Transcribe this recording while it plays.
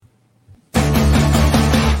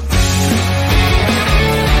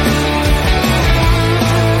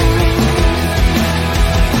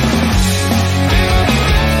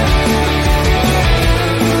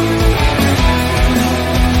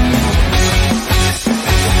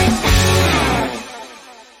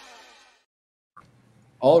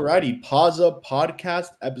Alrighty, Paws Up Podcast,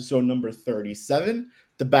 episode number 37,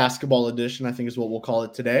 the basketball edition, I think is what we'll call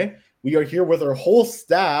it today. We are here with our whole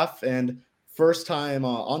staff and first time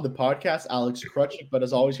on the podcast, Alex Krutchik, but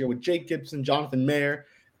as always here with Jake Gibson, Jonathan Mayer.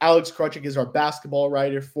 Alex Krutchik is our basketball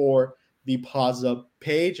writer for the Paws Up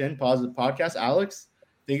Page and Paws Up Podcast. Alex,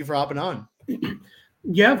 thank you for hopping on.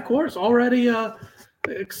 Yeah, of course. Already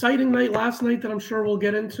exciting night last night that I'm sure we'll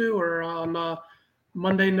get into, or on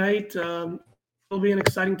Monday night. It'll be an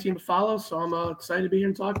exciting team to follow, so I'm excited to be here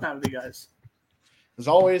and talk about it with you guys. As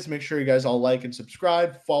always, make sure you guys all like and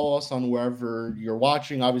subscribe. Follow us on wherever you're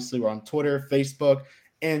watching. Obviously, we're on Twitter, Facebook,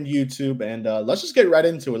 and YouTube. And let's just get right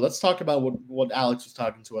into it. Let's talk about what Alex was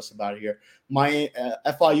talking to us about here.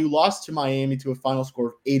 FIU lost to Miami to a final score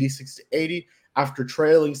of 86-80. After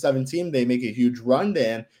trailing 17, they make a huge run.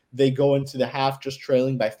 Then they go into the half just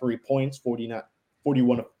trailing by 3 points,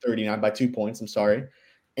 41-39 by 2 points. I'm sorry.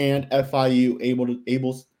 And FIU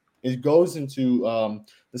it goes into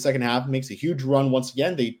the second half, makes a huge run once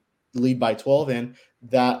again. They lead by 12, and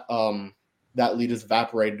that lead is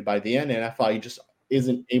evaporated by the end, and FIU just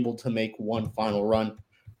isn't able to make one final run.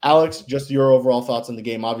 Alex, just your overall thoughts on the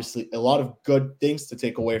game. Obviously, a lot of good things to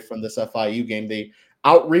take away from this FIU game. They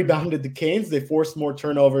out-rebounded the Canes. They forced more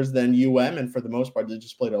turnovers than UM, and for the most part, they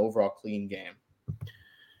just played an overall clean game.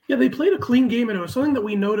 Yeah, they played a clean game, and it was something that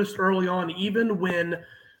we noticed early on, even when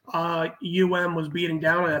UM was beating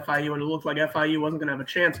down on FIU and it looked like FIU wasn't going to have a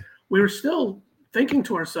chance. We were still thinking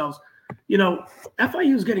to ourselves,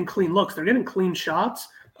 FIU is getting clean looks. They're getting clean shots.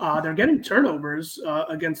 They're getting turnovers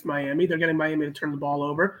against Miami. They're getting Miami to turn the ball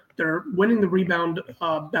over. They're winning the rebound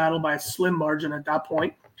battle by a slim margin at that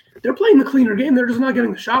point. They're playing the cleaner game. They're just not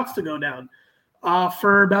getting the shots to go down.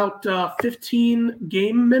 For about 15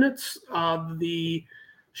 game minutes, the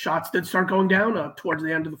shots did start going down towards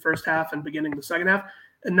the end of the first half and beginning of the second half.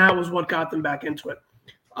 And that was what got them back into it.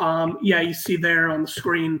 You see there on the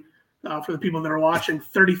screen for the people that are watching,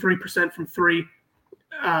 33% from three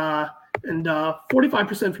and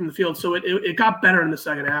 45% from the field. So it got better in the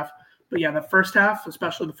second half. But yeah, the first half,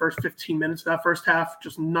 especially the first 15 minutes of that first half,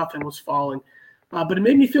 just nothing was falling. But it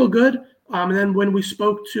made me feel good. And then when we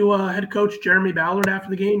spoke to head coach Jeremy Ballard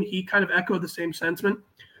after the game, he kind of echoed the same sentiment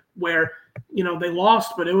where, they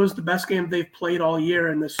lost, but it was the best game they've played all year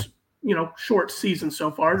in this short season so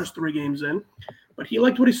far, just 3 games in. But he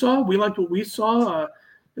liked what he saw. We liked what we saw.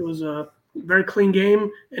 It was a very clean game.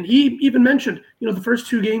 And he even mentioned, the first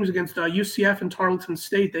 2 games against UCF and Tarleton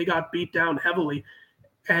State, they got beat down heavily.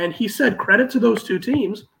 And he said credit to those 2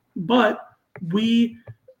 teams, but we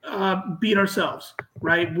beat ourselves,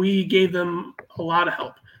 right? We gave them a lot of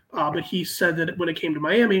help. But he said that when it came to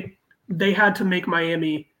Miami, they had to make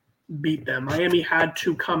Miami beat them. Miami had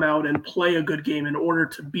to come out and play a good game in order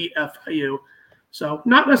to beat FIU. So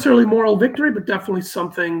not necessarily moral victory, but definitely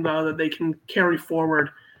something that they can carry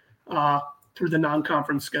forward through the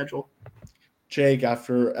non-conference schedule. Jake,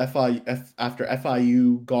 after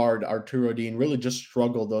FIU guard Arturo Dean really just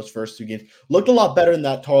struggled those first 2 games. Looked a lot better in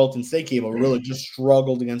that Tarleton State game, but really just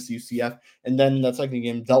struggled against UCF. And then that second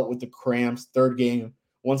game dealt with the cramps. Third game,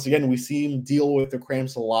 once again, we see him deal with the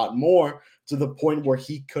cramps a lot more, to the point where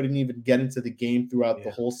he couldn't even get into the game throughout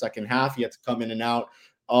the whole second half. He had to come in and out.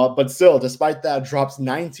 But still, despite that, drops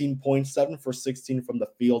 19 points, 7 for 16 from the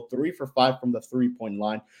field, 3 for 5 from the 3-point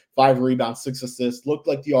line, 5 rebounds, 6 assists. Looked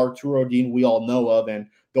like the Arturo Dean we all know of, and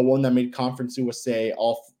the one that made Conference USA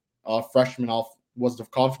freshman was the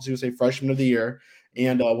Conference USA Freshman of the Year,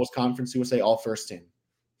 and was Conference USA All First Team.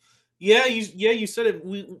 Yeah, you said it.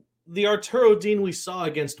 The Arturo Dean we saw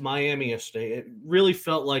against Miami yesterday, it really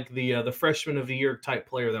felt like the Freshman of the Year type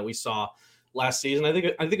player that we saw last season. I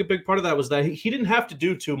think a big part of that was that he didn't have to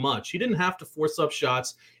do too much. He didn't have to force up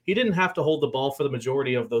shots. He didn't have to hold the ball for the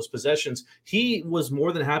majority of those possessions. He was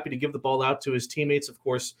more than happy to give the ball out to his teammates. Of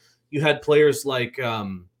course, you had players like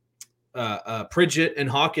Pridgett and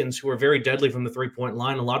Hawkins who were very deadly from the 3-point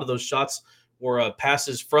line. A lot of those shots were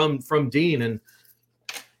passes from Dean, and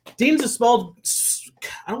Dean's a small.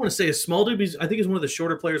 I don't want to say a small dude, but I think he's one of the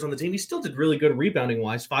shorter players on the team. He still did really good rebounding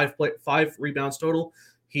wise. 5 rebounds total.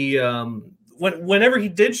 He whenever he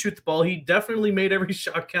did shoot the ball, he definitely made every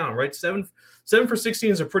shot count. Right, 7 for 16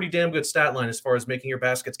 is a pretty damn good stat line as far as making your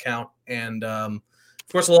baskets count. And of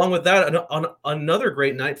course, along with that, another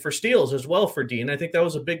great night for steals as well for Dean. I think that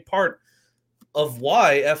was a big part of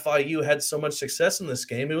why FIU had so much success in this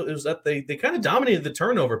game. It was that they kind of dominated the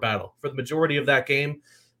turnover battle for the majority of that game.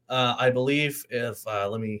 I believe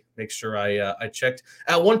let me make sure I checked.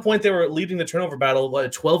 At one point, they were leading the turnover battle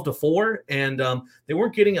 12-4, and they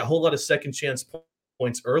weren't getting a whole lot of second chance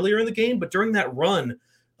points earlier in the game. But during that run,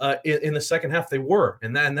 in the second half. They were,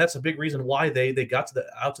 and that's a big reason why they got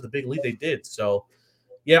out to the big lead they did. So,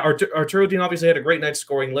 yeah, Arturo Dean obviously had a great night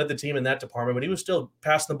scoring, led the team in that department, but he was still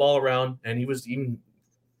passing the ball around, and he was even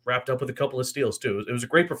wrapped up with a couple of steals too. It was a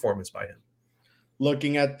great performance by him.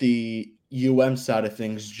 Looking at the side of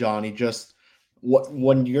things, Johnny, just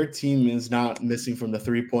when your team is not missing from the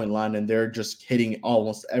 3-point line and they're just hitting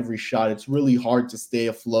almost every shot, it's really hard to stay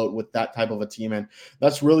afloat with that type of a team. And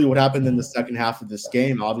that's really what happened in the second half of this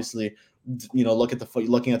game. Obviously,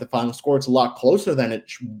 looking at the final score, it's a lot closer than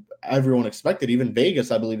everyone expected. Even Vegas,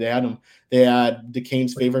 I believe they had the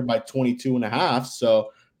Canes favored by 22.5.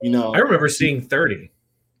 So, I remember seeing 30.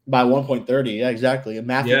 By 1.30, yeah, exactly. And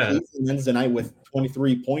Matthew Yeah. Cleveland ends the night with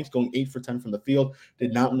 23 points, going 8 for 10 from the field.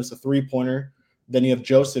 Did not miss a 3-pointer. Then you have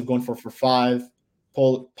Joseph going 4 for 5.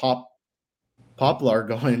 Poplar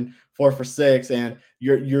going 4 for 6, and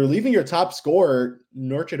you're leaving your top scorer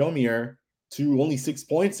Norchadomir to only 6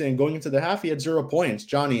 points, and going into the half he had 0 points.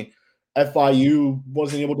 Johnny, FIU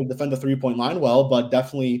wasn't able to defend the 3-point line well, but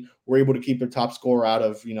definitely were able to keep their top scorer out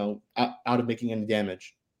of making any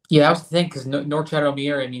damage. Yeah, that was the thing, because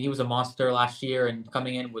Norchadomir, I mean, he was a monster last year, and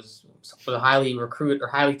coming in was a highly recruited or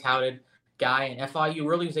highly touted guy, and FIU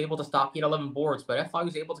really was able to stop. He had 11 boards, but FIU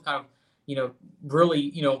was able to kind of,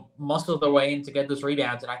 really, muscle their way in to get those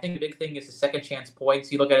rebounds. And I think the big thing is the second chance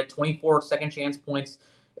points. You look at it, 24 second chance points,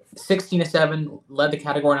 16-7, led the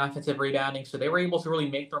category in offensive rebounding. So they were able to really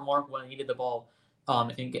make their mark when they needed the ball,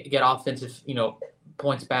 and get offensive,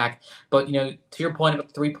 points back. But, to your point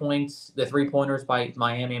about the 3-pointers by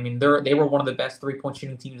Miami, I mean, they were one of the best 3-point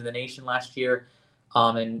shooting teams in the nation last year.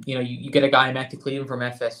 And, you get a guy, Matthew Cleveland from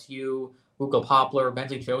FSU, Hugo Poplar,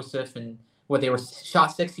 Benzie Joseph, and they were shot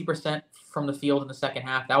 60% from the field in the second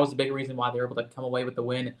half. That was the big reason why they were able to come away with the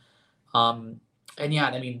win. And yeah,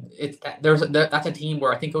 I mean, that's a team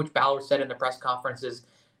where I think Coach Ballard said in the press conferences,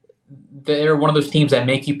 they're one of those teams that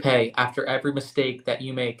make you pay after every mistake that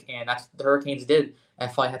you make, and that's the Hurricanes did.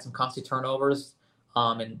 FI had some costly turnovers,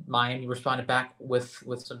 and Miami responded back with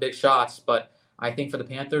some big shots. But I think for the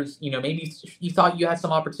Panthers, maybe you thought you had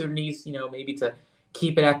some opportunities, maybe to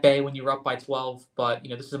keep it at bay when you're up by 12. But,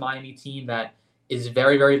 this is a Miami team that is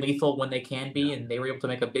very, very lethal when they can be, and they were able to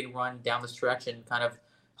make a big run down the stretch and kind of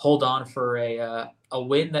hold on for a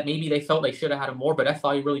win that maybe they felt they should have had more. But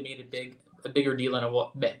FIU really made a bigger deal,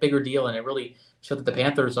 and it really showed that the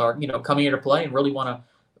Panthers are, coming here to play and really want to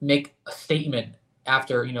make a statement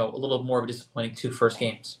after, a little more of a disappointing 2 first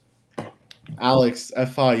games. Alex,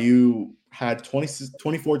 FIU had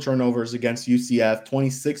 24 turnovers against UCF,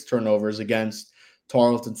 26 turnovers against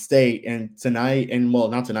Tarleton State, and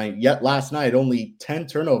last night, only 10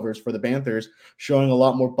 turnovers for the Panthers, showing a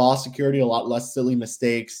lot more ball security, a lot less silly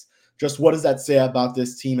mistakes. Just what does that say about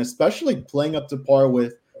this team, especially playing up to par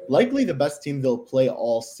with likely the best team they'll play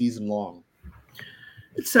all season long?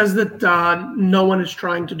 It says that no one is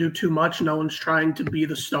trying to do too much. No one's trying to be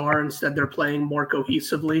the star. Instead, they're playing more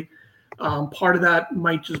cohesively. Part of that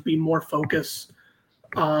might just be more focus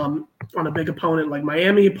on a big opponent like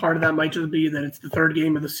Miami. Part of that might just be that it's the third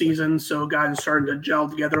game of the season, so guys are starting to gel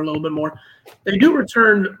together a little bit more. They do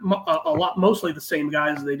return mostly the same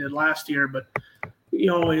guys as they did last year, but it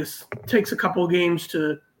always takes a couple of games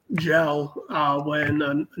to gel when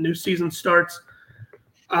a new season starts.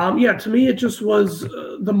 To me, it just was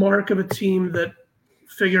the mark of a team that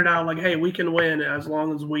figured out, like, hey, we can win as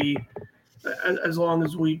long as we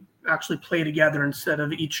actually play together instead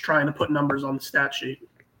of each trying to put numbers on the stat sheet.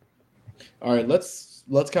 All right, let's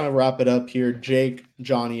kind of wrap it up here. Jake,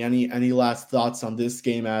 Johnny, any last thoughts on this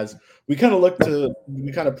game as we kind of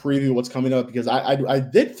preview what's coming up? Because I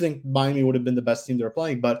did think Miami would have been the best team they were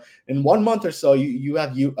playing, but in 1 month or so, you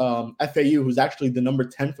have FAU, who's actually the number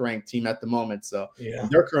 10th ranked team at the moment. So yeah,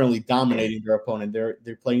 they're currently dominating their opponent. They're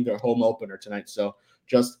playing their home opener tonight. So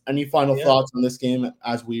just any final thoughts on this game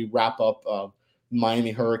as we wrap up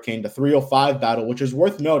Miami Hurricane, the 305 battle, which is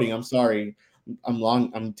worth noting. I'm sorry,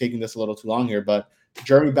 I'm taking this a little too long here, but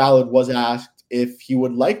Jeremy Ballard was asked if he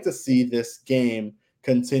would like to see this game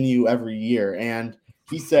continue every year. And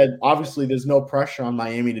he said, obviously, there's no pressure on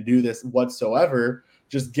Miami to do this whatsoever,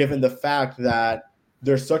 just given the fact that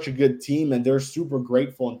they're such a good team and they're super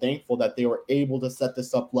grateful and thankful that they were able to set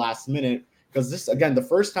this up last minute. Because this, again, the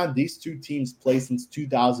first time these two teams play since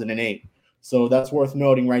 2008. So that's worth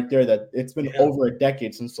noting right there that it's been over a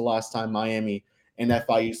decade since the last time Miami and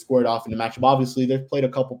FIU squared off in the matchup. Obviously, they've played a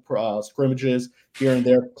couple scrimmages here and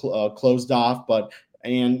there closed off.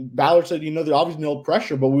 And Ballard said, there's obviously no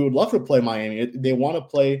pressure, but we would love to play Miami. They want to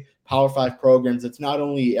play Power 5 programs. It's not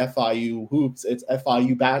only FIU hoops, it's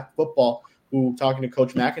FIU football, who, talking to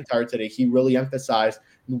Coach McIntyre today, he really emphasized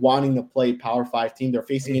wanting to play Power 5 team. They're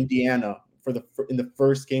facing Indiana in the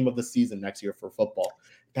first game of the season next year for football.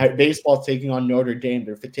 Baseball's taking on Notre Dame.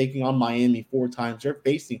 They're taking on Miami 4 times.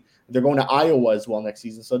 They're going to Iowa as well next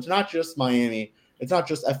season. So it's not just Miami. It's not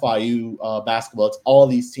just FIU basketball. It's all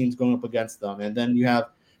these teams going up against them. And then you have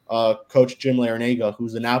Coach Jim Larinaga,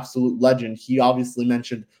 who's an absolute legend. He obviously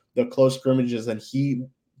mentioned the close scrimmages, and he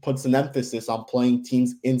puts an emphasis on playing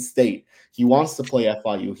teams in state. He wants to play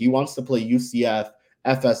FIU. He wants to play UCF,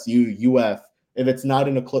 FSU, UF. If it's not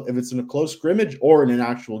in if it's in a close scrimmage or in an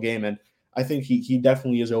actual game, and I think he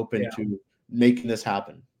definitely is open to making this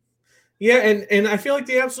happen. Yeah, and I feel like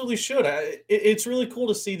they absolutely should. It's really cool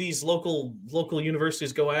to see these local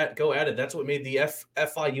universities go at it. That's what made the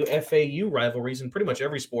FIU FAU rivalries in pretty much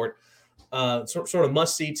every sport sort of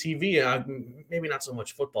must see TV. Maybe not so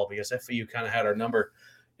much football because FAU kind of had our number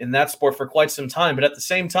in that sport for quite some time. But at the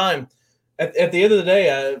same time, at the end of the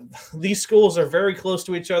day, these schools are very close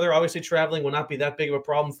to each other. Obviously, traveling will not be that big of a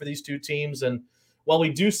problem for these two teams. And while we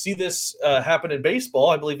do see this happen in baseball,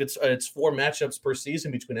 I believe it's 4 matchups per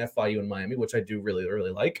season between FIU and Miami, which I do really,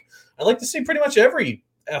 really like. I'd like to see pretty much every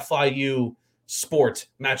FIU sport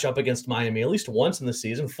match up against Miami at least once in the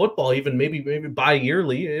season. Football, even maybe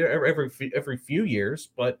bi-yearly, every few years.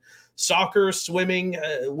 But soccer, swimming,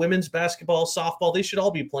 women's basketball, softball, they should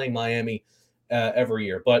all be playing Miami every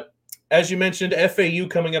year. But as you mentioned, FAU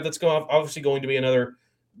coming up, that's obviously going to be another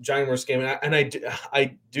ginormous game. And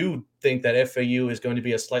I do think that FAU is going to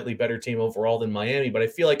be a slightly better team overall than Miami, but I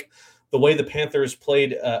feel like the way the Panthers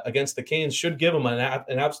played against the Canes should give them an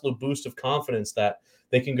absolute boost of confidence that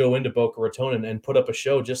they can go into Boca Raton and put up a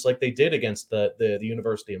show just like they did against the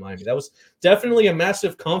University of Miami. That was definitely a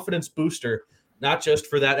massive confidence booster, not just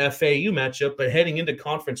for that FAU matchup, but heading into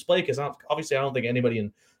conference play, because obviously I don't think anybody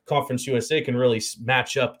in Conference USA can really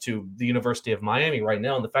match up to the University of Miami right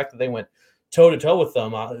now. And the fact that they went toe-to-toe with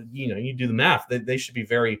them, you do the math, they should be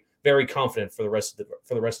very, very confident for the rest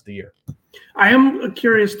of the year. I am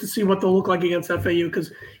curious to see what they'll look like against FAU,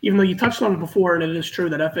 because even though you touched on it before, and it is true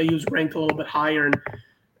that FAU is ranked a little bit higher, and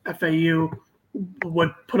FAU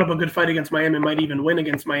would put up a good fight against Miami, might even win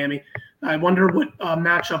against Miami. I wonder what a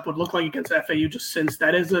matchup would look like against FAU, just since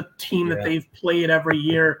that is a team that they've played every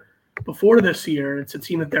year before this year. It's a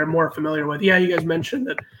team that they're more familiar with. Yeah, you guys mentioned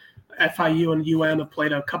that FIU and UM have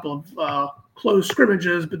played a couple of close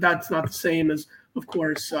scrimmages, but that's not the same as, of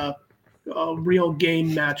course, a real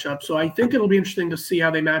game matchup. So I think it'll be interesting to see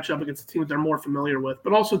how they match up against a team that they're more familiar with,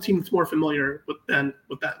 but also a team that's more familiar with them.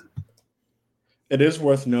 It is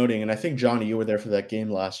worth noting, and I think, Johnny, you were there for that game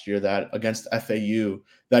last year, that against FAU,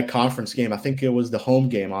 that conference game, I think it was the home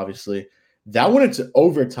game, obviously. That went into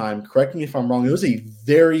overtime. Correct me if I'm wrong. It was a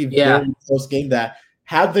very, very close game that,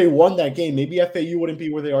 had they won that game, maybe FAU wouldn't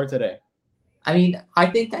be where they are today. I mean, I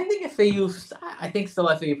think FAU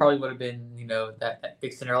probably would have been, that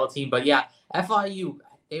big Cinderella team. But yeah, FIU,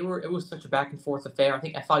 it was such a back and forth affair. I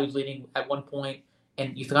think FIU was leading at one point,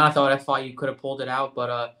 and you kind of thought FIU could have pulled it out,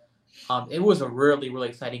 but it was a really, really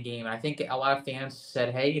exciting game. And I think a lot of fans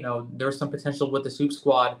said, hey, there's some potential with the Soup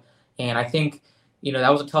Squad. And I think, that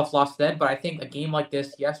was a tough loss then. But I think a game like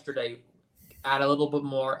this yesterday add a little bit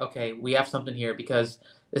more, okay, we have something here, because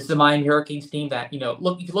this is the Miami Hurricanes team that, if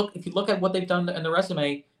you look at what they've done in the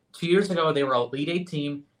resume, 2 years ago they were a Elite Eight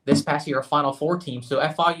team. This past year, a Final Four team. So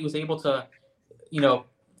FIU was able to,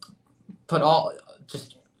 put all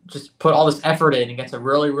this effort in against a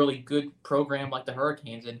really, really good program like the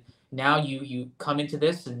Hurricanes. And now you come into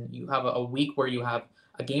this and you have a week where you have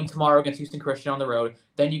a game tomorrow against Houston Christian on the road.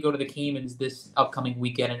 Then you go to the Caymans this upcoming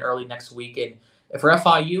weekend and early next week. And for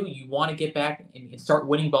FIU, you want to get back and start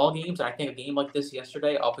winning ball games. And I think a game like this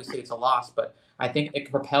yesterday, obviously it's a loss, but I think it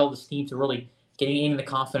can propel this team to really getting in the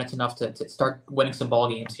confidence enough to start winning some ball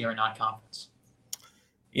games here in non-conference.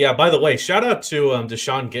 Yeah, by the way, shout out to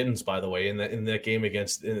Deshaun Giddens, by the way, in that game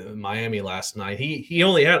against Miami last night. He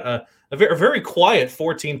only had a very quiet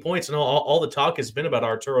 14 points, and all the talk has been about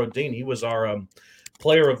Arturo Dean. He was our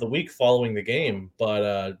player of the week following the game.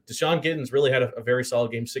 But Deshaun Giddens really had a very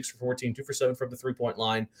solid game, 6 for 14, 2 for 7 from the three-point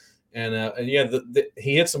line. And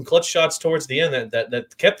he hit some clutch shots towards the end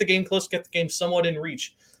that kept the game close, kept the game somewhat in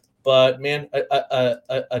reach. But, man,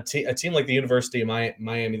 a team like the University of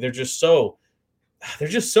Miami, they're just so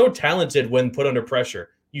talented when put under pressure.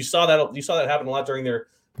 You saw that happen a lot during their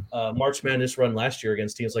March Madness run last year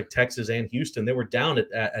against teams like Texas and Houston. They were down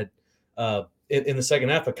in the second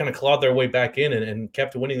half, but kind of clawed their way back in and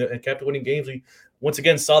kept winning games. We once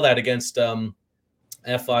again saw that against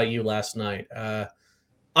FIU last night.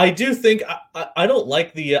 I do think I don't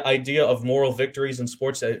like the idea of moral victories in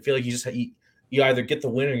sports. I feel like you either get the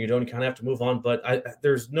win or you don't. You kind of have to move on. But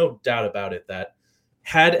there's no doubt about it that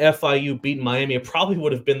had FIU beaten Miami, it probably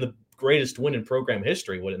would have been the greatest win in program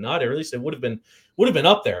history, would it not? Or at least it would have been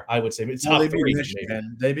up there, I would say. It's Well, top they beat three.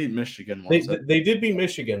 Michigan. They beat Michigan They, once. they did beat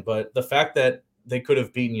Michigan, but the fact that they could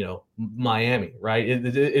have beaten, Miami, right?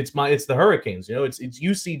 It's the Hurricanes, it's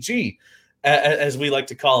UCG, as we like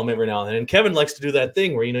to call them every now and then. And Kevin likes to do that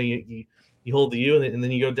thing where you hold the U and then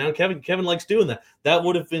you go down. Kevin likes doing that. That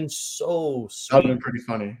would have been so sweet. That would have been pretty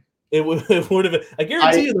funny. It would have been. I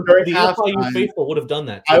guarantee you, the FIU faithful would have done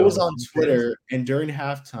that. I was on Twitter, and during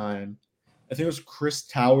halftime, I think it was Chris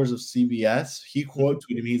Towers of CBS. He quote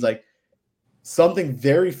tweeted me. He's like, "Something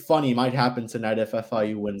very funny might happen tonight if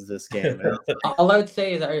FIU wins this game." All I would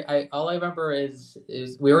say is, all I remember is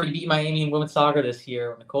we already beat Miami in women's soccer this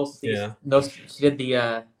year. Nicole, she did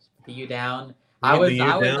the U down. I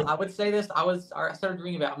would say this. I started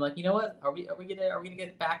dreaming about. I'm like, you know what? Are we gonna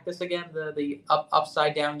get back this again? The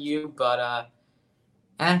upside down U, but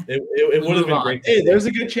it would have been great. Hey, there's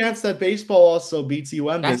a good chance that baseball also beats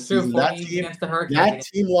UM this season. That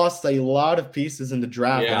team lost a lot of pieces in the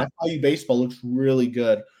draft. Yeah. And FIU baseball looks really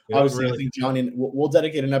good. Obviously, I think Johnny, we'll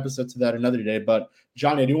dedicate an episode to that another day. But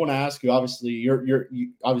Johnny, I do want to ask you. Obviously,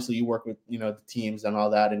 you work with the teams and all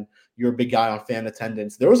that, and you're a big guy on fan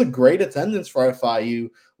attendance. There was a great attendance for FIU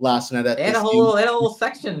last night. They had a whole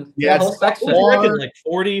section. Yeah, a whole section. Like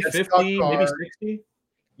 40, 50, maybe 60.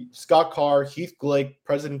 Scott Carr, Heath Blake,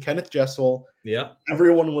 President Kenneth Jessel. Yeah.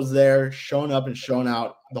 Everyone was there, showing up and showing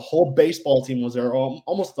out. The whole baseball team was there,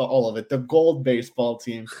 almost all of it. The gold baseball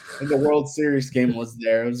team in the World Series game was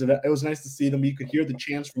there. It was nice to see them. You could hear the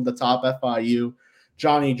chants from the top FIU.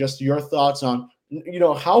 Johnny, just your thoughts on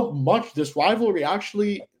how much this rivalry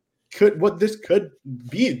actually could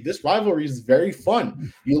be. This rivalry is very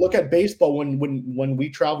fun. You look at baseball when we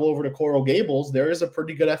travel over to Coral Gables, there is a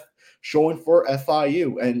pretty good showing for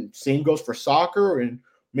FIU, and same goes for soccer, and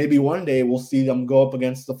maybe one day we'll see them go up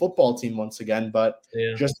against the football team once again. But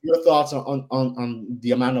just your thoughts on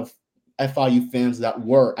the amount of FIU fans that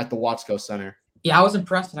were at the Watsco Center. Yeah, I was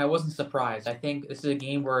impressed and I wasn't surprised. I think this is a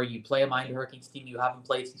game where you play a Miami Hurricanes team you haven't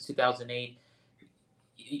played since 2008.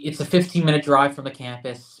 It's a 15-minute drive from the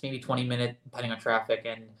campus, maybe 20-minute, depending on traffic.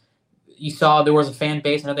 And you saw there was a fan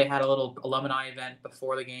base. I know they had a little alumni event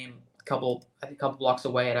before the game, a couple blocks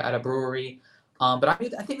away at a brewery. But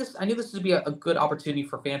I knew this would be a good opportunity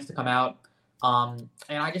for fans to come out. And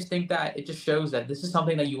I just think that it just shows that this is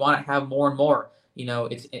something that you want to have more and more.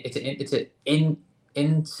 It's an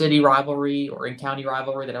in-city rivalry or in-county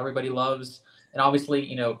rivalry that everybody loves. And obviously,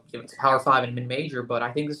 it's Power 5 and mid-major, but I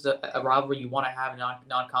think this is a rivalry you want to have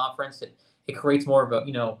non-conference. It creates more of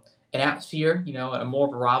an atmosphere, a more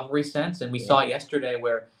of a rivalry sense. And we saw yesterday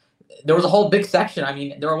where there was a whole big section. I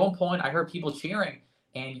mean, there at one point I heard people cheering,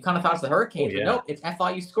 and you kind of thought it's the Hurricanes. But no, it's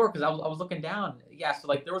FIU score because I was looking down. Yeah, so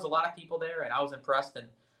there was a lot of people there, and I was impressed. And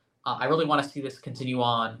I really want to see this continue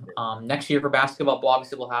on. Next year for basketball,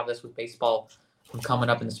 obviously we'll have this with baseball coming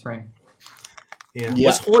up in the spring. Yeah.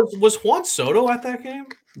 Was Juan Soto at that game?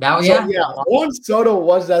 Juan Soto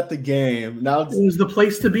was at the game. Now it was the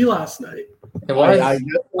place to be last night. It was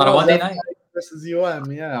on a Monday night versus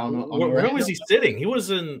UM. Yeah. Where was he sitting? He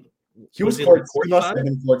was in. He was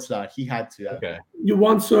courtside. He had to. Okay.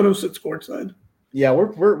 Juan Soto sits courtside. Yeah,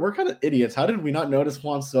 we're kind of idiots. How did we not notice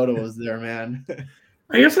Juan Soto was there, man?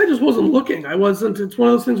 I guess I just wasn't looking. I wasn't. It's one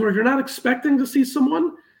of those things where if you're not expecting to see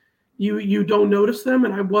someone, you don't notice them,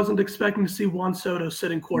 and I wasn't expecting to see Juan Soto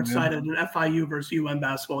sitting courtside at an FIU versus UM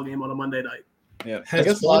basketball game on a Monday night. Yeah, I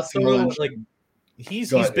guess Juan Soto,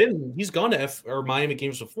 he's gone to Miami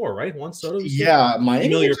games before, right? Juan Soto. Yeah, Miami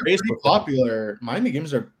games are pretty popular. Miami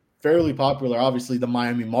games are fairly popular. Obviously, the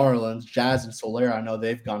Miami Marlins, Jazz, and Solera, I know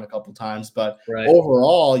they've gone a couple times, but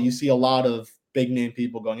overall, you see a lot of big name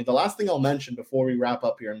people going. And the last thing I'll mention before we wrap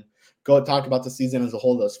up here and go talk about the season as a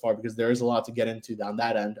whole thus far, because there is a lot to get into down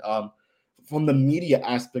that end. From the media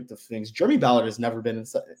aspect of things, Jeremy Ballard has never been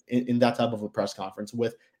in that type of a press conference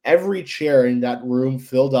with every chair in that room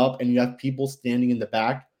filled up and you have people standing in the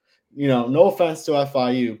back. No offense to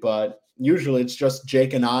FIU, but usually it's just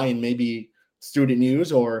Jake and I and maybe Student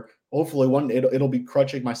News, or hopefully it'll be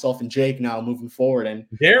Krutchik, myself, and Jake now moving forward. And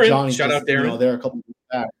Darren, Johnny, shout out Darren. There are a couple of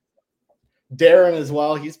back. Darren as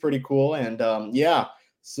well. He's pretty cool. And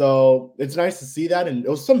so it's nice to see that. And it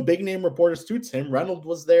was some big name reporters too. Tim Reynolds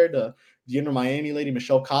was there. The Inter Miami lady,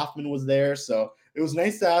 Michelle Kaufman, was there. So it was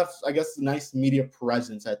nice to have, I guess, a nice media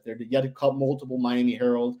presence out there. You had a couple multiple Miami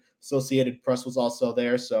Herald, Associated Press was also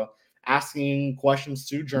there. So asking questions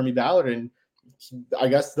to Jeremy Ballard, and I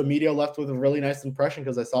guess the media left with a really nice impression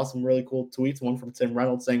because I saw some really cool tweets. One from Tim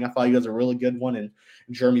Reynolds saying FIU has a really good one, and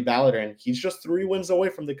Jeremy Ballard, and he's just 3 wins away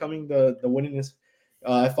from becoming the winningest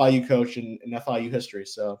FIU coach in FIU history.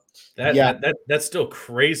 So that's still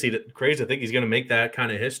crazy to think he's going to make that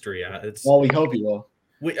kind of history. Well, we hope he will.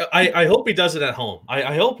 I hope he does it at home.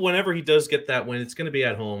 I hope whenever he does get that win, it's going to be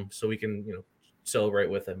at home so we can celebrate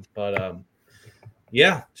with him. But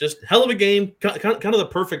yeah, just hell of a game. Kind of the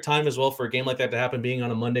perfect time as well for a game like that to happen, being on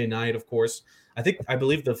a Monday night. Of course, I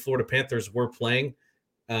believe the Florida Panthers were playing,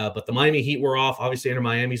 but the Miami Heat were off. Obviously, Inter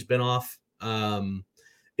Miami's been off.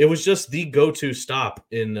 It was just the go-to stop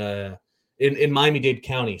in Miami-Dade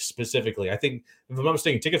County specifically. I think, if I'm not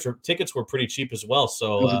mistaken, tickets were pretty cheap as well.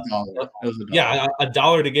 So it was $1. Yeah,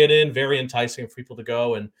 $1 to get in, very enticing for people to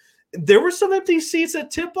go. And there were some empty seats at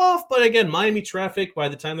tip-off, but again, Miami traffic. By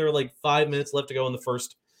the time there were like 5 minutes left to go in the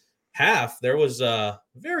first half, there was a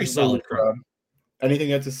very solid crowd. Anything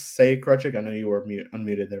you have to say, Krutchik? I know you were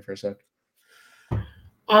unmuted there for a sec.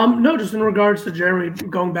 No, just in regards to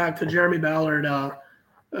going back to Jeremy Ballard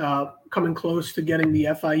coming close to getting the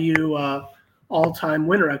FIU all-time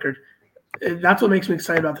win record. That's what makes me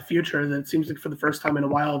excited about the future. That it seems like for the first time in a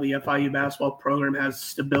while, the FIU basketball program has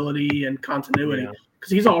stability and continuity.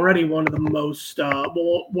 Because he's already one of the most,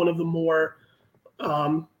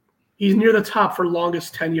 he's near the top for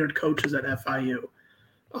longest tenured coaches at FIU.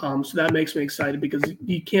 So that makes me excited because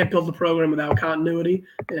you can't build the program without continuity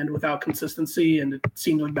and without consistency, and it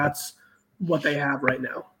seems like that's what they have right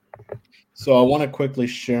now. So I want to quickly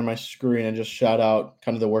share my screen and just shout out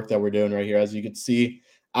kind of the work that we're doing right here. As you can see,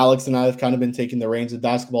 Alex and I have kind of been taking the reins of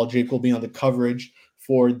basketball. Jake will be on the coverage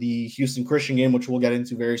for the Houston Christian game, which we'll get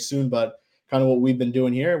into very soon, but kind of what we've been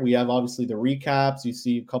doing here. We have obviously the recaps. You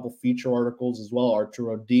see a couple feature articles as well.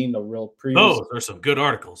 Arturo Dean, the real previews. Oh, there's some good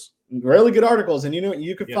articles. Really good articles. And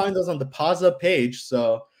you can find those on the Paws Up page.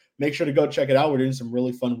 So make sure to go check it out. We're doing some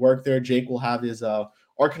really fun work there. Jake will have his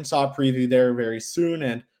Arkansas preview there very soon,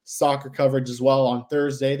 and soccer coverage as well on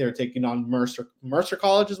Thursday. They're taking on Mercer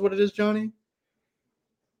College is what it is, Johnny?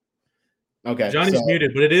 Okay. Johnny's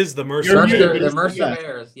muted, but it is the Mercer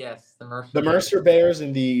Bears. Yes, the Mercer Bears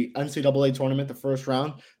in the NCAA tournament, the first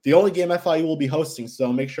round. The only game FIU will be hosting,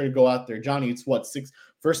 so make sure to go out there. Johnny, it's what,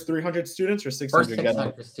 first 300 students or 600? First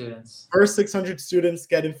 600 students. First 600 students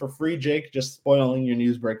get in for free. Jake, just spoiling your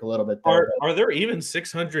news break a little bit there. Are there even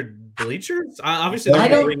 600 bleachers? Obviously,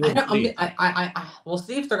 we'll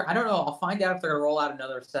see if they're. I don't know. I'll find out if they're gonna roll out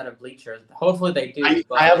another set of bleachers. Hopefully they do.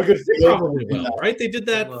 I have a good feeling. Right? They did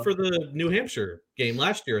that for the New Hampshire game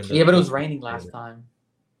last year. But it was raining last time.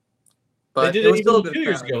 But they did it even 2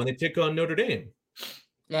 years ago when they took on Notre Dame.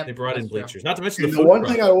 Yeah, they brought in bleachers. Not to mention the one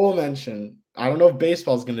thing I will mention. I don't know if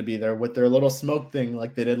baseball's going to be there with their little smoke thing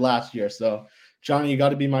like they did last year. So, Johnny, you got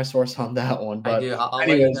to be my source on that one. But I do. I'll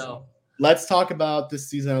let you know. Let's talk about this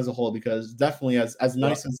season as a whole, because definitely as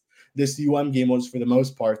nice as this UM game was for the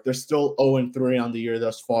most part, they're still 0-3 on the year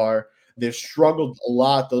thus far. They've struggled a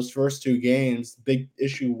lot those first two games. Big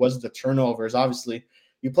issue was the turnovers. Obviously,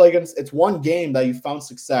 you play against – it's one game that you found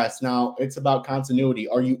success. Now, it's about continuity.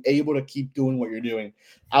 Are you able to keep doing what you're doing?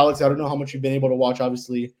 Alex, I don't know how much you've been able to watch.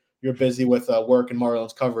 Obviously, you're busy with work and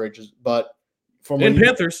Marlon's coverage, but from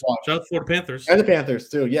Panthers, shout out to Florida Panthers and the Panthers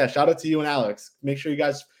too. Yeah, shout out to you and Alex. Make sure you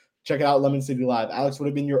guys check it out, Lemon City Live. Alex, what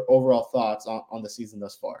have been your overall thoughts on the season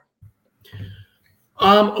thus far?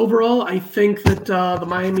 Overall, I think that the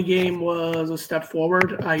Miami game was a step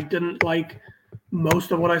forward. I didn't like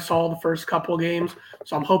most of what I saw the first couple of games,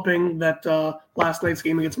 so I'm hoping that last night's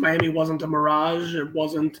game against Miami wasn't a mirage. It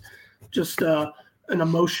wasn't just an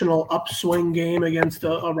emotional upswing game against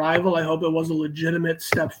a rival. I hope it was a legitimate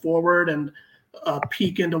step forward and a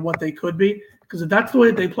peek into what they could be. Because if that's the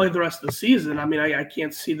way they play the rest of the season, I mean, I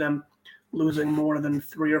can't see them losing more than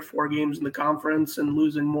 3 or 4 games in the conference and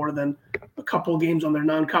losing more than a couple games on their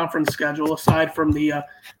non-conference schedule, aside from the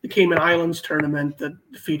Cayman Islands tournament that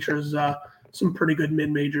features some pretty good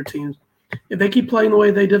mid-major teams. If they keep playing the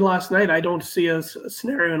way they did last night, I don't see a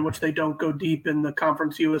scenario in which they don't go deep in the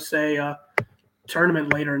Conference USA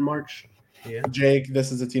tournament later in March. Yeah, Jake,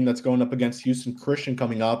 this is a team that's going up against Houston Christian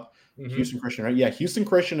coming up. Mm-hmm. Houston Christian, right? Yeah, Houston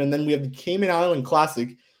Christian, and then we have the Cayman Island Classic,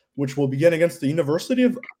 which will begin against the University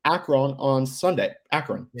of Akron on Sunday.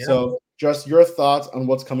 Akron. Yeah. So just your thoughts on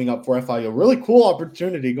what's coming up for FIU. Really cool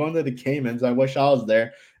opportunity going to the Caymans. I wish I was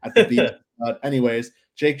there at the beach. But anyways,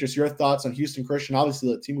 Jake, just your thoughts on Houston Christian.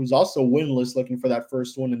 Obviously, the team was also winless, looking for that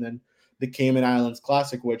first one, and then the Cayman Islands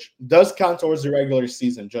Classic, which does count towards the regular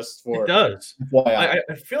season. Just for it does. I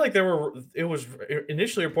feel like it was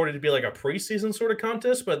initially reported to be like a preseason sort of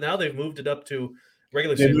contest, but now they've moved it up to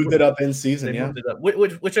regular season. They moved it up in season, moved it up,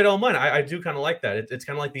 which I don't mind. I do kind of like that. It's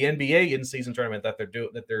kind of like the NBA in season tournament that they're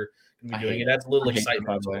going to be doing. It adds a little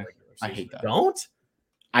excitement. I hate that. Don't?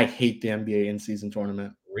 I hate the NBA in season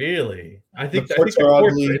tournament. Really? I The think the courts are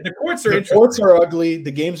ugly. The courts are The interesting. courts are ugly.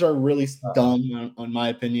 The games are really dumb, on my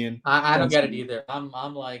opinion. I don't get it either. I'm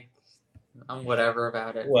like, I'm whatever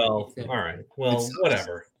about it. Well, all right. Well, It's-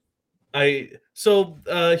 whatever.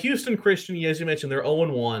 Houston Christian, as you mentioned, they're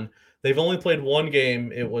 0-1. They've only played one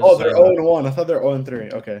game. It was they're 0-1. I thought they're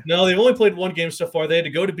 0-3. Okay. No, they've only played one game so far. They had to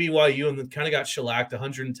go to BYU and then kind of got shellacked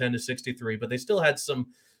 110-63, but they still had some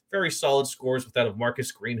very solid scores with that of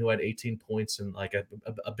Marcus Green, who had 18 points and like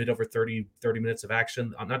a bit over 30 minutes of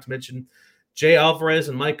action. Not to mention Jay Alvarez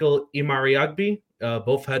and Michael Imariagbi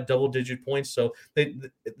both had double-digit points. So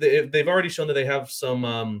they've already shown that they have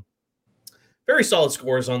some very solid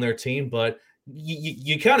scores on their team, but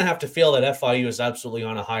you kind of have to feel that FIU is absolutely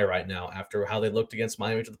on a high right now after how they looked against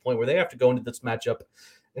Miami, to the point where they have to go into this matchup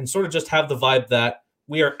and sort of just have the vibe that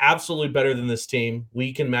we are absolutely better than this team.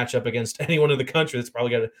 We can match up against anyone in the country. That's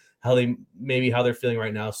probably got how they're feeling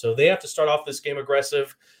right now. So they have to start off this game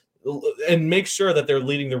aggressive and make sure that they're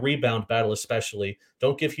leading the rebound battle, especially.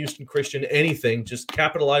 Don't give Houston Christian anything. Just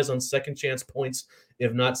capitalize on second chance points,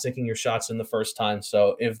 if not sinking your shots in the first time.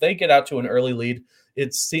 So if they get out to an early lead, I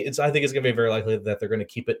think it's going to be very likely that they're going to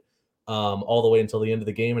keep it all the way until the end of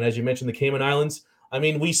the game. And as you mentioned, the Cayman Islands, I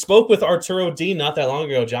mean, we spoke with Arturo Dean not that long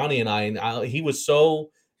ago, Johnny and I, he was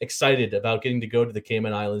so excited about getting to go to the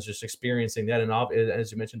Cayman Islands, just experiencing that. And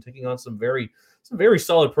as you mentioned, taking on some very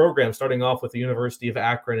solid programs, starting off with the University of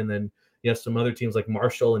Akron, and then you have some other teams like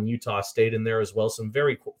Marshall and Utah State in there as well. Some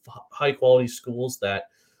very high quality schools that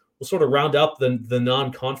will sort of round up the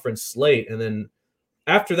non-conference slate. And then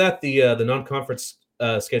after that, the non-conference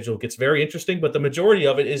schedule gets very interesting, but the majority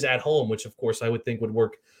of it is at home, which of course I would think would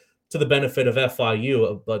work to the benefit of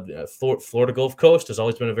FIU. But Florida Gulf Coast has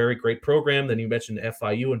always been a very great program. Then you mentioned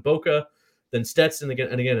FIU and Boca, then Stetson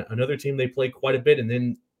again another team they play quite a bit, and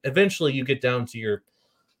then eventually you get down to your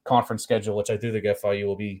conference schedule, which I do think FIU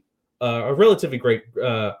will be a relatively great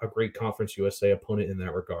Conference USA opponent in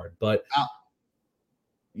that regard. But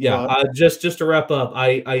just to wrap up,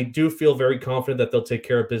 I do feel very confident that they'll take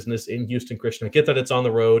care of business in Houston Christian. I get that it's on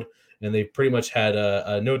the road, and they pretty much had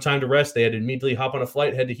no time to rest. They had to immediately hop on a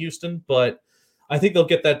flight, head to Houston, but I think they'll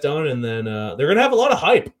get that done, and then they're going to have a lot of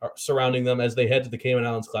hype surrounding them as they head to the Cayman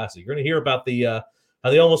Islands Classic. You're going to hear about how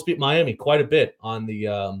they almost beat Miami quite a bit on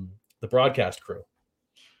the broadcast crew.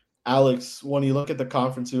 Alex, when you look at the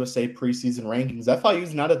Conference USA preseason rankings, FIU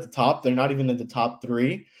is not at the top. They're not even in the top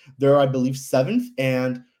 3. They're, I believe, 7th.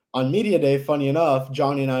 And on Media Day, funny enough,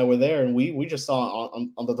 Johnny and I were there, and we just saw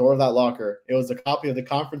on the door of that locker, it was a copy of the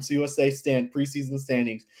Conference USA preseason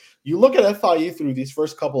standings. You look at FIU through these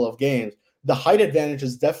first couple of games, the height advantage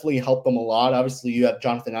has definitely helped them a lot. Obviously, you have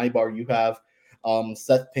Jonathan Ibar, you have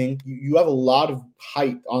Seth Pink. You have a lot of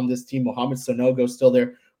height on this team. Mohamed Sanogo still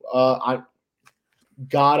there. I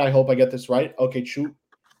hope I get this right. Okechukwu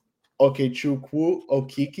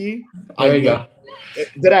Okiki. There you go.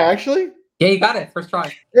 Did I actually? Yeah, you got it. First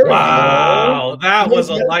try. Wow, that was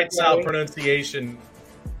a lights out pronunciation.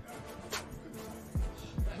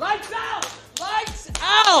 Lights out! Lights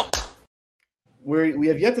out! We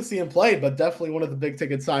have yet to see him play, but definitely one of the big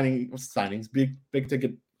ticket signings, big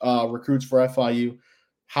ticket recruits for FIU.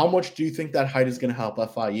 How much do you think that height is going to help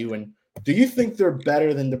FIU, and do you think they're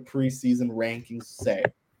better than the preseason rankings say?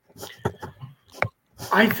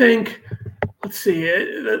 I think, let's see,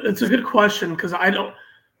 it's a good question because I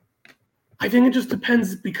think it just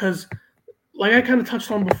depends because, like I kind of touched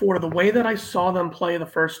on before, the way that I saw them play the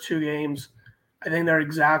first 2 games, I think they're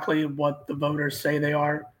exactly what the voters say they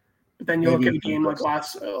are. But then you look at a game like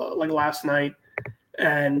last night,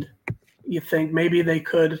 and you think maybe they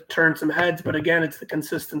could turn some heads. But again, it's the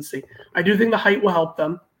consistency. I do think the height will help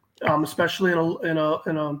them, especially in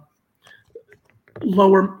a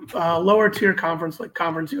lower tier conference like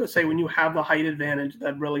Conference USA. When you have the height advantage,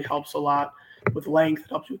 that really helps a lot with length. It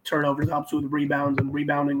helps with turnovers, helps with rebounds, and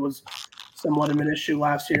rebounding was somewhat of an issue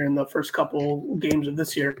last year in the first couple games of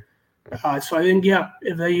this year. So I think,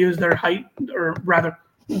 if they use their height, or rather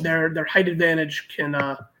their height advantage can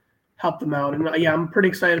help them out. And I'm pretty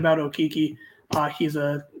excited about Okiki. He's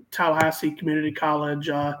a Tallahassee Community College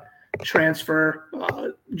transfer,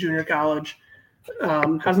 junior college.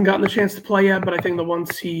 Hasn't gotten the chance to play yet, but I think the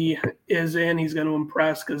once he is in, he's going to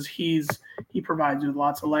impress because he provides you with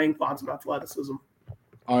lots of length, lots of athleticism.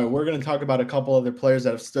 All right, we're going to talk about a couple other players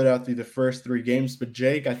that have stood out through the first 3 games. But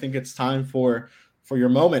Jake, I think it's time for your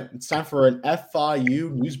moment. It's time for an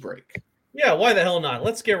FIU news break. Yeah, why the hell not?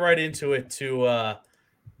 Let's get right into it to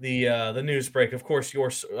the news break. Of course, your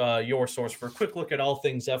source for a quick look at all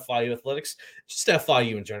things FIU athletics, just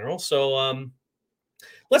FIU in general. So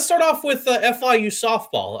let's start off with FIU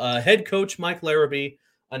softball. Head coach Mike Larrabee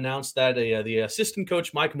announced that the assistant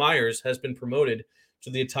coach, Mike Myers, has been promoted to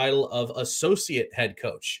the title of associate head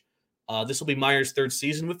coach. This will be Myers' third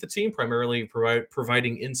season with the team, primarily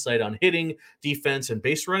providing insight on hitting, defense, and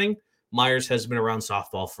base running. Myers has been around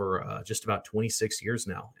softball for just about 26 years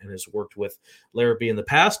now and has worked with Larrabee in the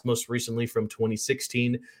past, most recently from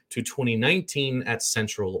 2016 to 2019 at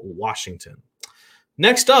Central Washington.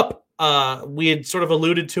 Next up, we had sort of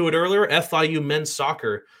alluded to it earlier, FIU men's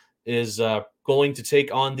soccer is going to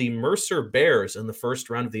take on the Mercer Bears in the first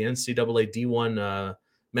round of the NCAA D1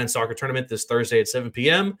 men's soccer tournament this Thursday at 7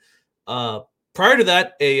 p.m. Prior to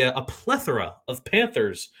that, a plethora of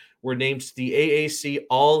Panthers were named to the AAC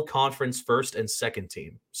All-Conference first and second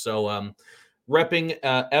team. So repping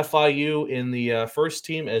FIU in the first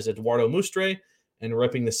team as Eduardo Mustre, and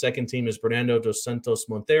repping the second team is Bernardo dos Santos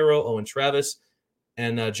Montero, Owen Travis,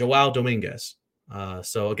 and Joao Dominguez.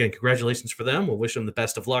 So again, congratulations for them. We'll wish them the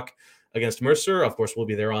best of luck against Mercer. Of course, we'll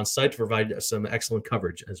be there on site to provide some excellent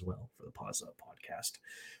coverage as well for the Paws Up podcast.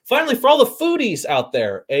 Finally, for all the foodies out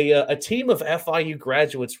there, a team of FIU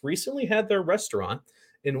graduates recently had their restaurant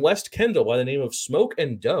in West Kendall by the name of Smoke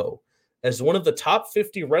and Dough as one of the top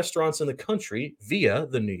 50 restaurants in the country via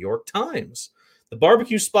the New York Times. The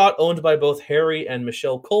barbecue spot, owned by both Harry and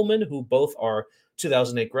Michelle Coleman, who both are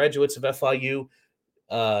 2008 graduates of FIU.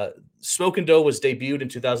 Smoke and Dough was debuted in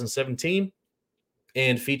 2017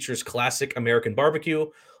 and features classic American barbecue,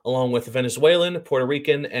 along with Venezuelan, Puerto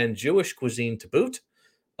Rican, and Jewish cuisine to boot.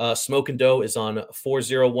 Smoke and Dough is on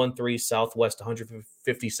 4013 Southwest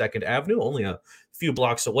 152nd Avenue, only a few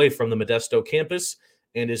blocks away from the Modesto campus,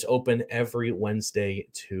 and is open every Wednesday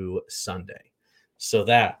to Sunday. So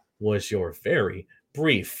that was your very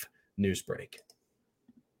brief news break.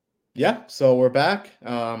 Yeah, so we're back.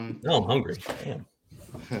 I'm hungry. Damn.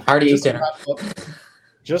 Already ate dinner.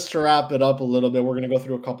 Just to wrap it up a little bit, we're going to go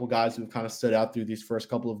through a couple guys who kind of stood out through these first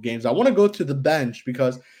couple of games. I want to go to the bench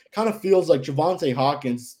because it kind of feels like Javante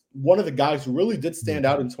Hawkins, one of the guys who really did stand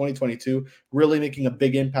out in 2022, really making a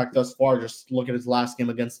big impact thus far. Just look at his last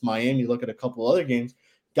game against Miami. Look at a couple other games.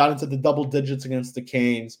 Got into the double digits against the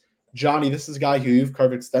Canes. Johnny, this is a guy who you've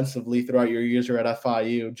covered extensively throughout your years here at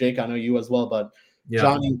FIU. Jake, I know you as well, but yeah.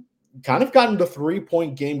 Johnny kind of gotten the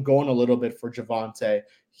 3-point game going a little bit for Javante.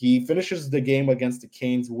 He finishes the game against the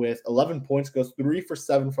Canes with 11 points, goes 3 for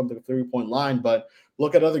 7 from the 3-point line. But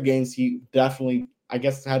look at other games. He definitely, I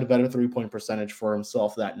guess, had a better 3-point percentage for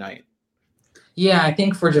himself that night. Yeah, I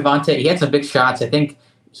think for Javante, he had some big shots. I think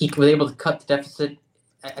he was able to cut the deficit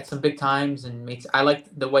at some big times. And I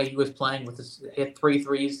liked the way he was playing with his hit 3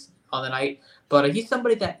 threes on the night. But he's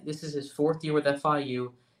somebody that this is his 4th year with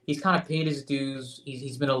FIU. He's kind of paid his dues.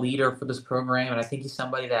 He's been a leader for this program. And I think he's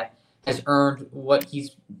somebody that has earned what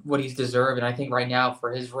he's deserved, and I think right now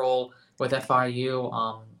for his role with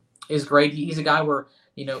FIU is great. He's a guy where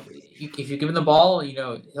if you give him the ball,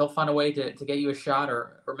 he'll find a way to get you a shot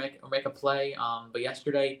or make a play. But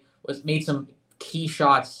yesterday made some key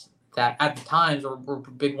shots that at the times were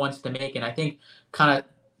big ones to make, and I think kind of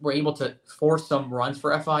were able to force some runs for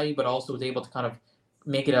FIU, but also was able to kind of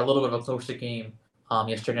make it a little bit of a closer game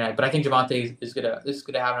yesterday night. But I think Javante is gonna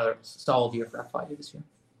have another solid year for FIU this year.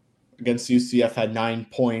 Against UCF had 9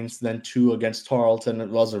 points, then 2 against Tarleton. It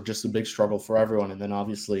was just a big struggle for everyone. And then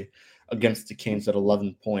obviously against the Canes at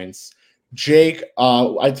 11 points. Jake,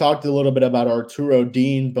 I talked a little bit about Arturo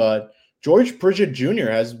Dean, but George Pridgett Jr.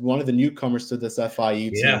 as one of the newcomers to this FIU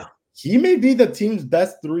team. Yeah. He may be the team's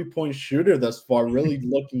best 3-point shooter thus far, really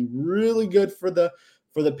looking really good for the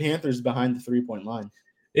Panthers behind the 3-point line.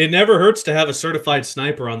 It never hurts to have a certified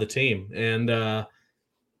sniper on the team. And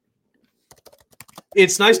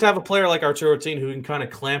it's nice to have a player like Arturo Dean who can kind of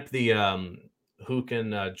clamp the who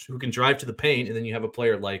can drive to the paint, and then you have a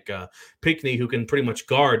player like Pinckney who can pretty much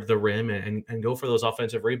guard the rim and go for those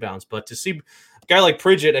offensive rebounds. But to see a guy like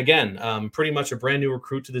Pridgett again, pretty much a brand new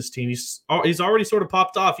recruit to this team, he's already sort of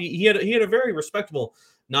popped off. He had a very respectable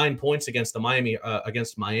 9 points against Miami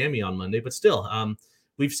on Monday, but still,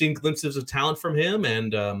 we've seen glimpses of talent from him,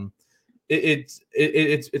 and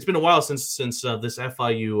It's been a while since this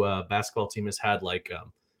FIU basketball team has had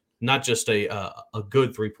not just a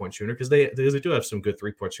good 3-point shooter, because they do have some good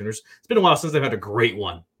 3-point shooters. It's been a while since they've had a great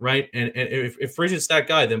one, right? And if Pridgett's that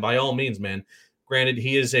guy, then by all means, man. Granted,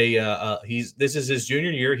 he is this is his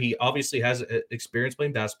junior year. He obviously has experience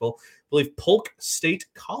playing basketball. I believe Polk State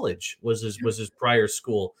College was his prior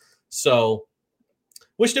school. So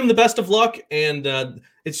wished him the best of luck, and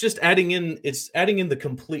it's just adding in the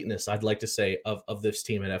completeness, I'd like to say, of this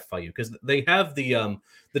team at FIU, because they have the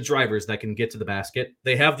drivers that can get to the basket.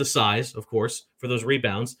 They have the size, of course, for those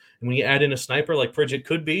rebounds. And when you add in a sniper like Krutchik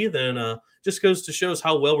could be, then just goes to shows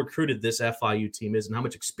how well recruited this FIU team is and how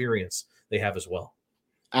much experience they have as well.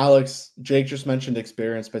 Alex, Jake just mentioned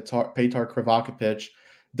experience, but Petar Krutchik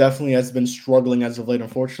definitely has been struggling as of late.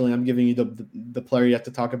 Unfortunately, I'm giving you the player you have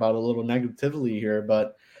to talk about a little negatively here,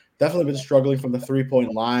 but definitely been struggling from the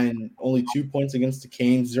 3-point line. Only 2 points against the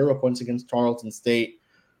Canes, 0 points against Tarleton State.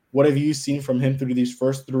 What have you seen from him through these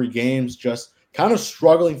first 3 games? Just kind of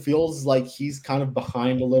struggling. Feels like he's kind of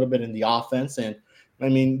behind a little bit in the offense. And, I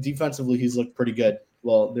mean, defensively, he's looked pretty good.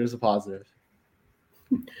 Well, there's a positive.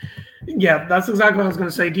 Yeah, that's exactly what I was going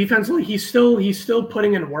to say. Defensively, he's still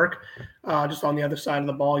putting in work. Just on the other side of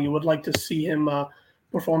the ball, you would like to see him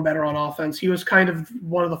perform better on offense. He was kind of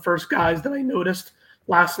one of the first guys that I noticed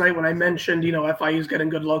last night when I mentioned, FIU's getting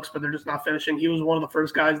good looks, but they're just not finishing. He was one of the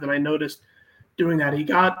first guys that I noticed doing that. He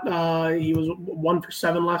was 1 for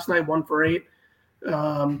 7 last night, 1 for 8.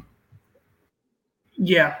 One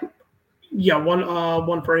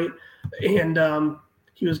for 8, and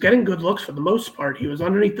he was getting good looks for the most part. He was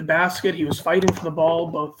underneath the basket. He was fighting for the ball,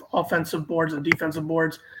 both offensive boards and defensive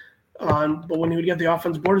boards. But when he would get the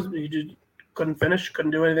offensive boards, he just couldn't finish,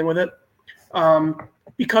 couldn't do anything with it.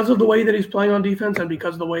 Because of the way that he's playing on defense and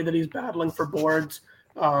because of the way that he's battling for boards,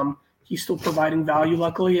 he's still providing value,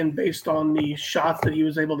 luckily, and based on the shots that he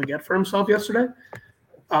was able to get for himself yesterday,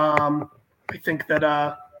 I think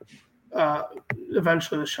that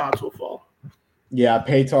eventually the shots will fall. Yeah,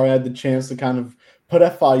 Petar had the chance to kind of put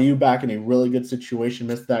FIU back in a really good situation,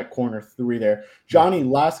 missed that corner 3 there. Johnny,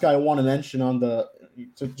 last guy I want to mention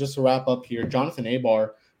just to wrap up here, Jonathan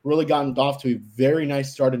Abar really gotten off to a very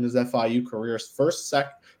nice start in his FIU career. First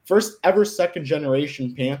ever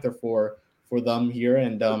second-generation Panther for them here,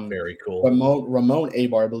 and very cool. Ramon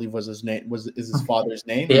Abar, I believe, was his name. Is his father's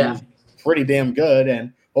name? Yeah, he was pretty damn good,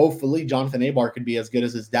 and hopefully Jonathan Abar could be as good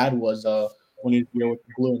as his dad was when he was here with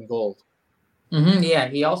the blue and gold. Mm-hmm, yeah,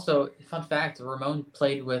 he also, fun fact, Ramon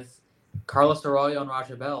played with Carlos Arroyo and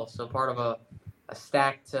Roger Bell, so part of a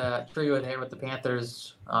stacked trio there with the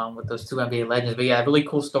Panthers with those 2 NBA legends. But yeah, really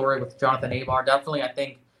cool story with Jonathan Abar. Definitely, I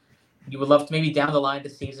think you would love to maybe down the line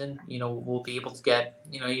this season, we'll be able to get,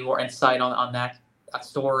 any more insight on that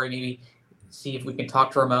story, maybe see if we can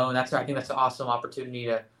talk to Ramon. I think that's an awesome opportunity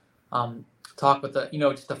to talk with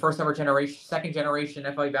just the first ever second generation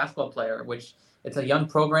FIU basketball player, which it's a young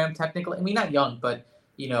program technically. I mean, not young, but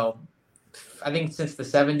I think since the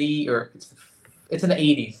 70s or it's in the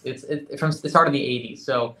 80s. It's from the start of the 80s.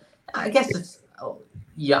 So I guess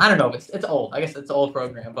I don't know. It's old. I guess it's an old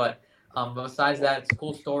program, but besides that, it's a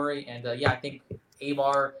cool story. And I think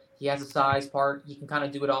Abar, he has a size part. He can kind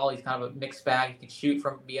of do it all. He's kind of a mixed bag. He can shoot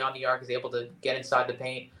from beyond the arc. He's able to get inside the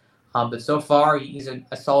paint. But so far, he's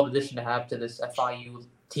a solid addition to have to this FIU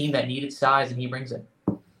team that needed size, and he brings it.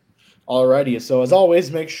 Alrighty, so as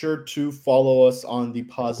always, make sure to follow us on the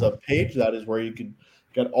Paws Up page. That is where you can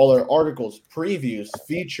get all our articles, previews,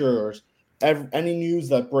 features, any news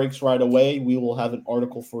that breaks right away. We will have an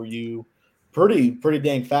article for you pretty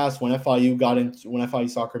dang fast. When FIU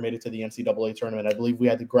soccer made it to the NCAA tournament, I believe we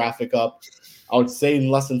had the graphic up, I would say, in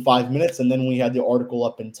less than 5 minutes, and then we had the article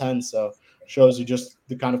up in 10. So shows you just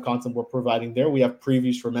the kind of content we're providing there. We have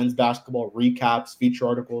previews for men's basketball, recaps, feature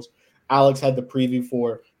articles. Alex had the preview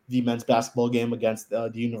for the men's basketball game against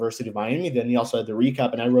the University of Miami. Then he also had the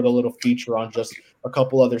recap, and I wrote a little feature on just a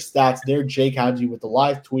couple other stats there. Jake had you with the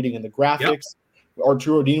live tweeting and the graphics. Yep.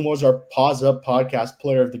 Arturo Dean was our Paws Up podcast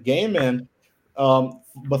player of the game. And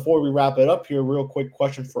before we wrap it up here, real quick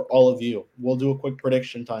question for all of you. We'll do a quick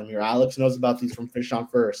prediction time here. Alex knows about these from Fish on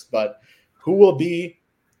First, but will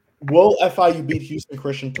FIU beat Houston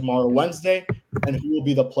Christian tomorrow, Wednesday? And who will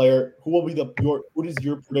be the player? What is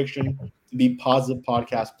your prediction to be positive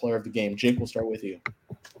podcast player of the game? Jake, we'll start with you.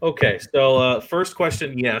 Okay, so first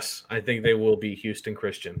question, yes, I think they will be Houston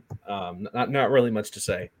Christian. Not really much to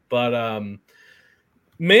say, but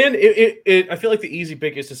man, I feel like the easy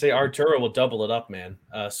pick is to say Arturo will double it up, man.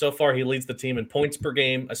 So far, he leads the team in points per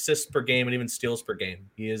game, assists per game, and even steals per game.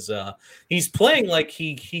 He's playing like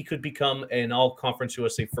he could become an All-Conference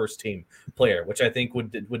USA first team player, which I think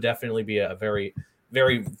would definitely be a very,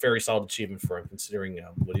 very, very solid achievement for him, considering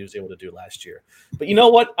what he was able to do last year. But you know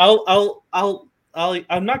what?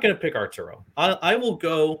 I'm not going to pick Arturo. I will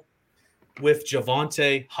go with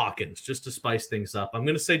Javonte Hawkins just to spice things up. I'm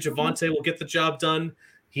going to say Javonte will get the job done.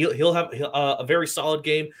 He'll have a very solid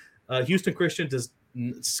game. Houston Christian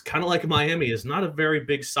it's kind of like Miami, is not a very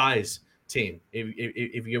big size team,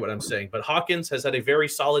 if you get what I'm saying. But Hawkins has had a very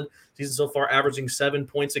solid season so far, averaging 7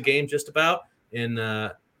 points a game just about, in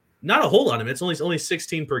not a whole lot of minutes, only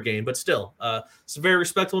 16 per game, but still some very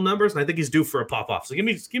respectable numbers, and I think he's due for a pop-off. So give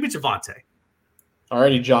me Javante.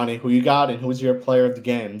 Alrighty, Johnny, who you got and who's your player of the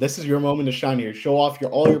game? This is your moment to shine here. Show off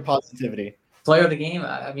all your positivity. Player of the game,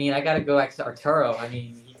 I mean, I got to go back to Arturo. I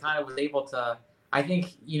mean, he kind of was able to – I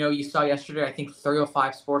think, you saw yesterday, I think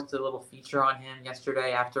 305 Sports did a little feature on him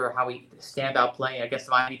yesterday after how he standout play against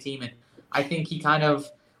the Miami team. And I think he kind of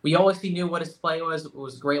 – we always knew what his play was. It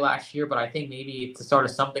was great last year, but I think maybe it's the start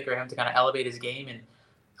of something for him to kind of elevate his game. And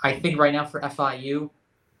I think right now for FIU,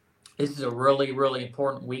 this is a really, really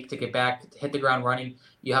important week to get back, to hit the ground running.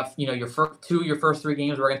 You have, your first 3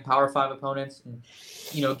 games were against Power 5 opponents. And,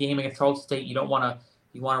 game against Charleston State, you want to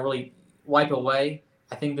really wipe away.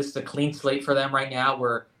 I think this is a clean slate for them right now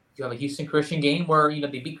where you have a Houston Christian game where,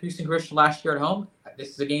 they beat Houston Christian last year at home. This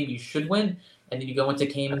is a game you should win. And then you go into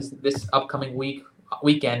Cayman's this upcoming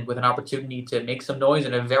weekend with an opportunity to make some noise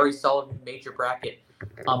in a very solid major bracket.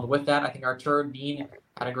 With that, I think Arturo Dean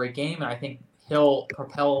had a great game, and I think he'll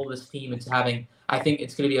propel this team into having – I think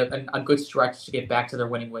it's going to be a good stretch to get back to their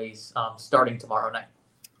winning ways starting tomorrow night.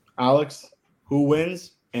 Alex, who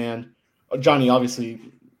wins? And Johnny, obviously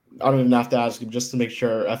 – I don't even have to ask you just to make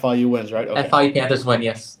sure FIU wins, right? Okay. FIU Panthers win,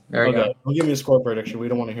 yes. There you go. Don't give me a score prediction. We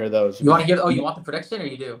don't want to hear those. You want to hear? Oh, you want the prediction, or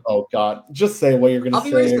you do? Oh God, just say what you're going to say.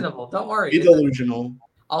 I'll be reasonable. Don't worry. Be delusional.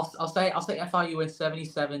 I'll say FIU wins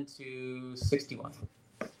 77-61.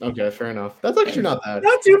 Okay, fair enough. That's actually not bad.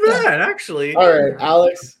 Not too bad, actually. All right,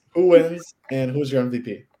 Alex, who wins and who's your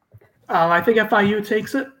MVP? I think FIU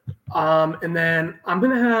takes it, and then I'm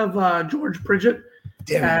going to have George Pridgett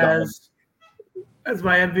as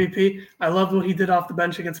my MVP. I loved what he did off the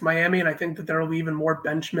bench against Miami, and I think that there will be even more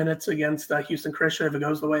bench minutes against Houston Christian if it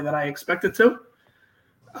goes the way that I expect it to.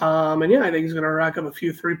 And yeah, I think he's going to rack up a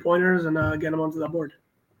few 3-pointers and get him onto the board.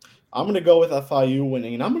 I'm going to go with FIU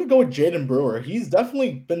winning, and I'm going to go with Jaden Brewer. He's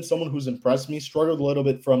definitely been someone who's impressed me, struggled a little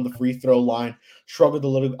bit from the free throw line, struggled a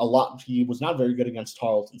lot. He was not very good against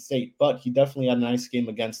Tarleton State, but he definitely had a nice game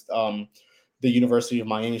against the University of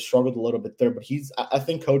Miami, struggled a little bit there, but I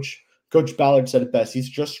think Coach Ballard said it best. He's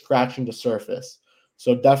just scratching the surface.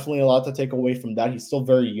 So definitely a lot to take away from that. He's still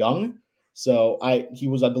very young. So he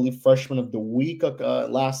was, I believe, freshman of the week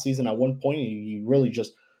last season at one point. He really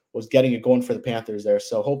just was getting it going for the Panthers there.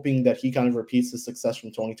 So hoping that he kind of repeats the success from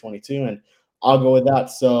 2022, and I'll go with that.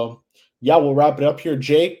 So yeah, we'll wrap it up here.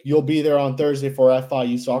 Jake, you'll be there on Thursday for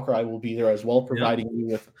FIU Soccer. I will be there as well, providing you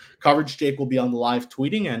with coverage. Jake will be on the live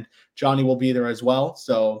tweeting, and Johnny will be there as well.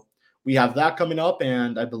 So we have that coming up,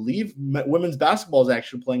 and I believe women's basketball is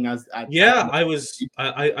actually playing I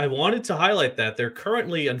wanted to highlight that. They're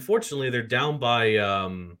currently, unfortunately, they're down by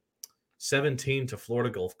 17 to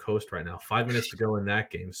Florida Gulf Coast right now. 5 minutes to go in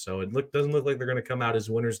that game, so it doesn't look like they're going to come out as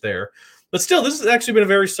winners there. But still, this has actually been a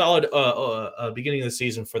very solid beginning of the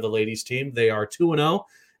season for the ladies team. They are 2-0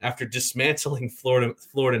 after dismantling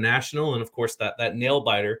Florida National, and of course that nail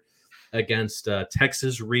biter against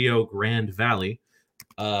Texas Rio Grande Valley.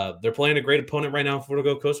 They're playing a great opponent right now in Florida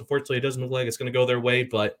Gulf Coast. Unfortunately, it doesn't look like it's going to go their way.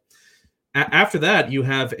 But after that, you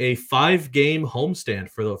have a 5-game homestand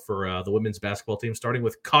for the women's basketball team, starting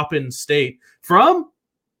with Coppin State from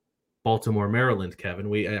Baltimore, Maryland. Kevin,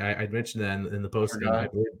 I mentioned that in the post game, I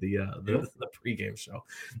believe the pregame show.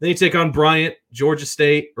 Then you take on Bryant, Georgia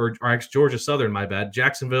State, or actually Georgia Southern. My bad,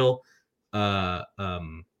 Jacksonville.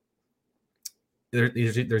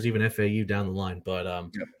 There's even FAU down the line,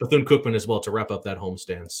 but Bethune-Cookman as well to wrap up that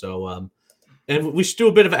homestand. So, and we should do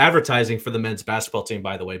a bit of advertising for the men's basketball team,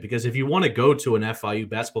 by the way, because if you want to go to an FIU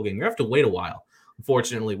basketball game, you have to wait a while.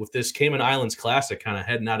 Unfortunately, with this Cayman Islands Classic kind of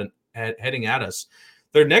heading at us,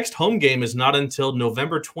 their next home game is not until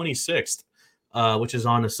November 26th, which is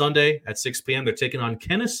on a Sunday at 6 p.m. They're taking on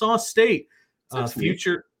Kennesaw State,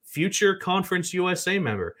 future Conference USA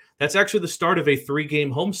member. That's actually the start of a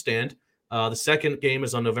 3-game homestand. The second game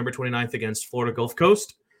is on November 29th against Florida Gulf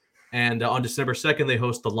Coast. And on December 2nd, they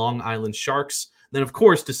host the Long Island Sharks. Then, of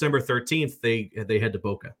course, December 13th, they head to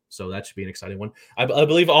Boca. So that should be an exciting one. I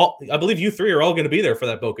believe you three are all going to be there for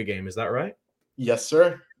that Boca game. Is that right? Yes,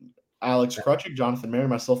 sir. Alex Krutchik, Jonathan Mayer,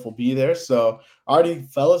 myself will be there. So, alrighty,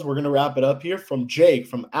 fellas, we're going to wrap it up here. From Jake,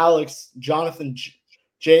 from Alex, Jonathan,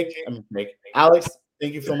 Alex,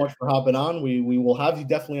 thank you so much for hopping on. We will have you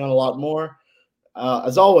definitely on a lot more.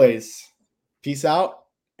 As always, peace out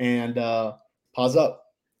and paws up.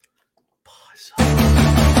 Paws up.